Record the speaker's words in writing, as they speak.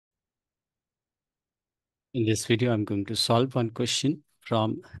In this video, I'm going to solve one question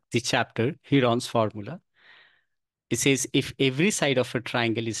from the chapter Heron's formula. It says if every side of a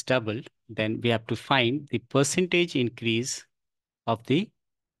triangle is doubled, then we have to find the percentage increase of the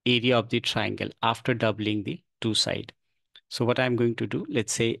area of the triangle after doubling the two sides. So what I'm going to do,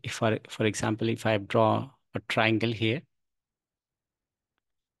 let's say if for example, if I draw a triangle here,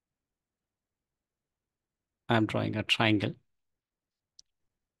 I'm drawing a triangle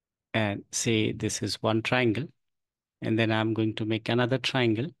and say this is one triangle, and then I'm going to make another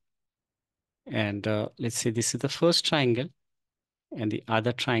triangle. And let's say this is the first triangle and the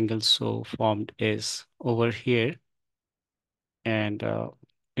other triangle so formed is over here. And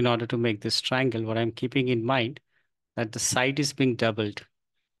in order to make this triangle, what I'm keeping in mind that the side is being doubled.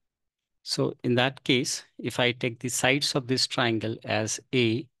 So in that case, if I take the sides of this triangle as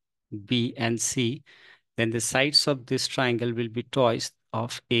A, B, and C, then the sides of this triangle will be twice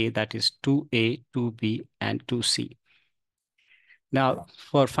of A, that is 2A, 2B, and 2C. Now,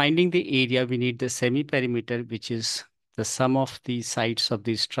 for finding the area, we need the semi-perimeter, which is the sum of the sides of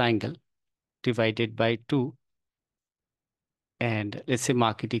this triangle divided by 2. And let's say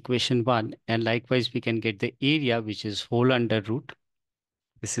mark it equation 1. And likewise, we can get the area, which is whole under root.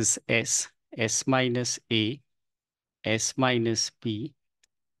 This is S minus A, S minus B.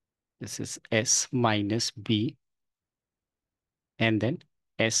 This is S minus B, and then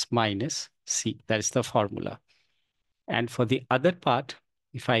S minus C. That is the formula. And for the other part,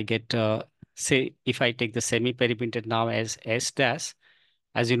 if I get, say, if I take the semi-perimeter now as S dash,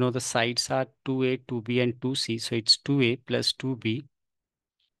 as you know, the sides are 2A, 2B, and 2C. So it's 2A plus 2B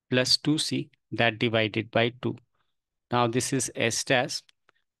plus 2C, that divided by 2. Now this is S dash.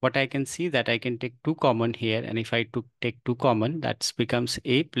 What I can see that I can take 2 common here, and if I take 2 common, that becomes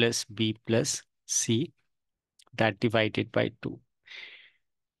A plus B plus C, that divided by 2.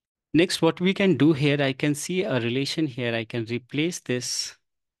 Next, what we can do here, I can see a relation here. I can replace this.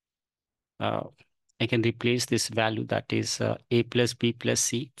 I can replace this value, that is A plus B plus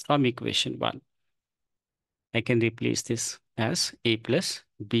C, from equation 1. I can replace this as A plus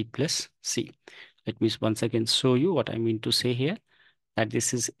B plus C. Let me once again show you what I mean to say here, that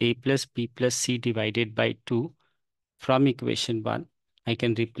this is A plus B plus C divided by 2 from equation 1. I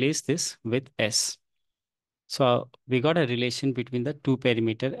can replace this with S. So we got a relation between the two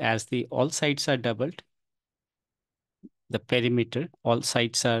perimeter. As the all sides are doubled, the perimeter, all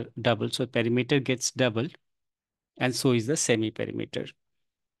sides are doubled, so perimeter gets doubled, and so is the semi-perimeter.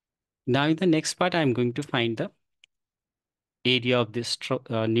 Now in the next part, I'm going to find the area of this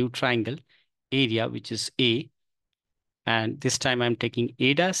new triangle, area, which is A. And this time I'm taking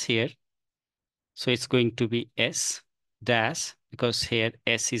A dash here. So it's going to be S dash, because here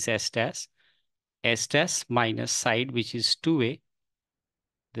S is S dash minus side, which is 2A.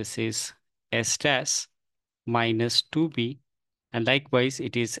 This is S dash minus 2B. And likewise,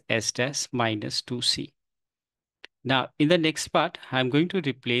 it is S dash minus 2C. Now, in the next part, I'm going to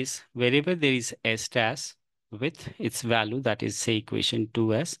replace wherever there is S dash with its value, that is, say, equation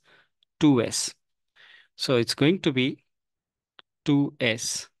 2 as 2S. So it's going to be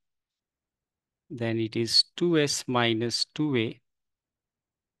 2S. Then it is 2S minus 2A.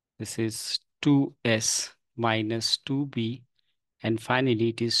 This is 2S minus 2B. And finally,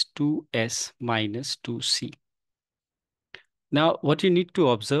 it is 2S minus 2C. Now, what you need to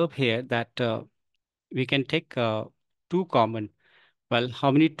observe here that we can take 2 common. Well,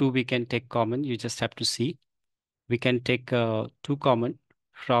 how many 2 we can take common? You just have to see. We can take 2 common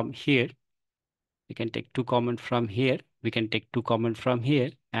from here. We can take 2 common from here. We can take 2 common from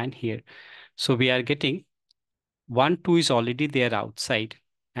here and here. So we are getting 1, 2 is already there outside,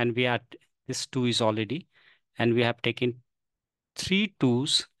 and this 2 is already, and we have taken 3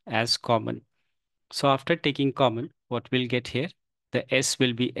 2's as common. So after taking common, what we'll get here? The S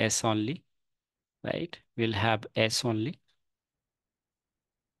will be S only, right? We'll have S only.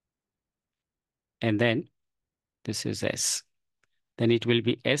 And then this is S. Then it will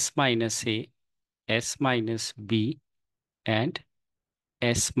be S minus A, S minus B, and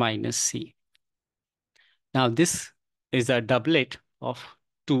S minus C. Now this is a doublet of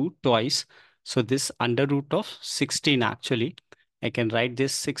 2 twice. So this under root of 16 actually, I can write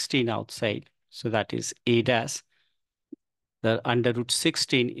this 16 outside. So that is A dash. The under root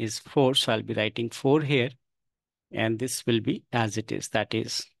 16 is 4. So I'll be writing 4 here. And this will be as it is. That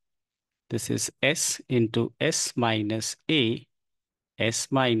is, this is S into S minus A, S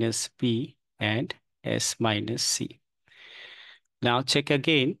minus B, and S minus C. Now check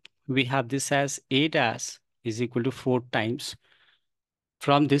again. We have this as A dash is equal to 4 times.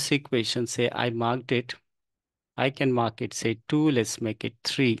 From this equation, say I marked it. I can mark it, say 2, let's make it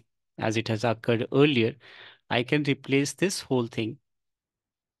 3. as it has occurred earlier, I can replace this whole thing.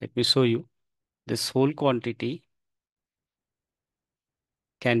 Let me show you. This whole quantity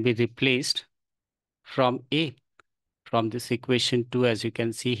can be replaced from A, from this equation 2, as you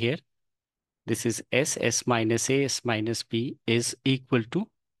can see here. This is S minus A, S minus B is equal to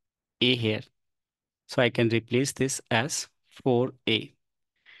A here. So I can replace this as 4A.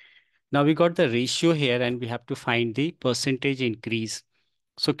 Now we got the ratio here and we have to find the percentage increase.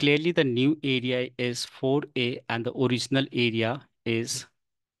 So clearly the new area is 4A and the original area is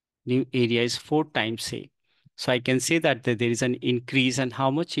new area is 4 times A. So I can say that there is an increase, and how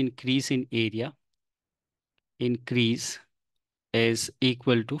much increase in area? Increase is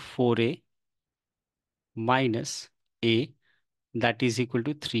equal to 4A minus A, that is equal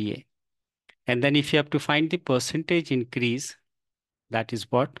to 3A. And then if you have to find the percentage increase, that is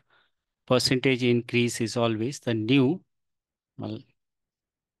what? Percentage increase is always the new, well,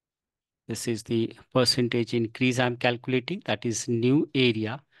 this is the percentage increase I'm calculating, that is new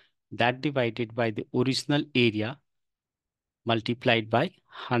area, that divided by the original area multiplied by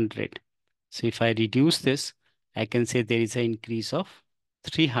 100. So if I reduce this, I can say there is an increase of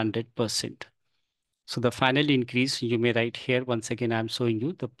 300%. So the final increase you may write here. Once again, I'm showing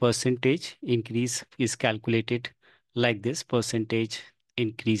you the percentage increase is calculated like this. Percentage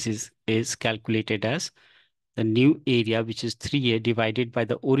increases is calculated as the new area, which is 3A, divided by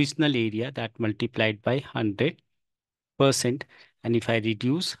the original area, that multiplied by 100%. And if I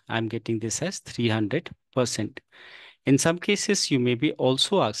reduce, I'm getting this as 300%. In some cases, you may be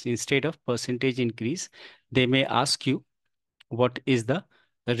also asked, instead of percentage increase, they may ask you what is the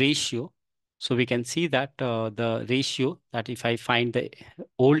ratio. So we can see that the ratio, that if I find the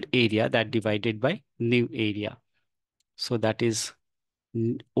old area, that divided by new area. So that is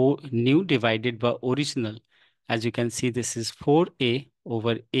new divided by original. As you can see, this is 4A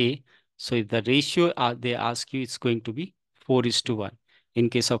over A. So if the ratio they ask you, it's going to be 4:1. In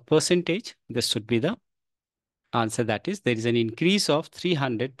case of percentage, this should be the answer, that is there is an increase of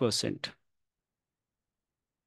 300%.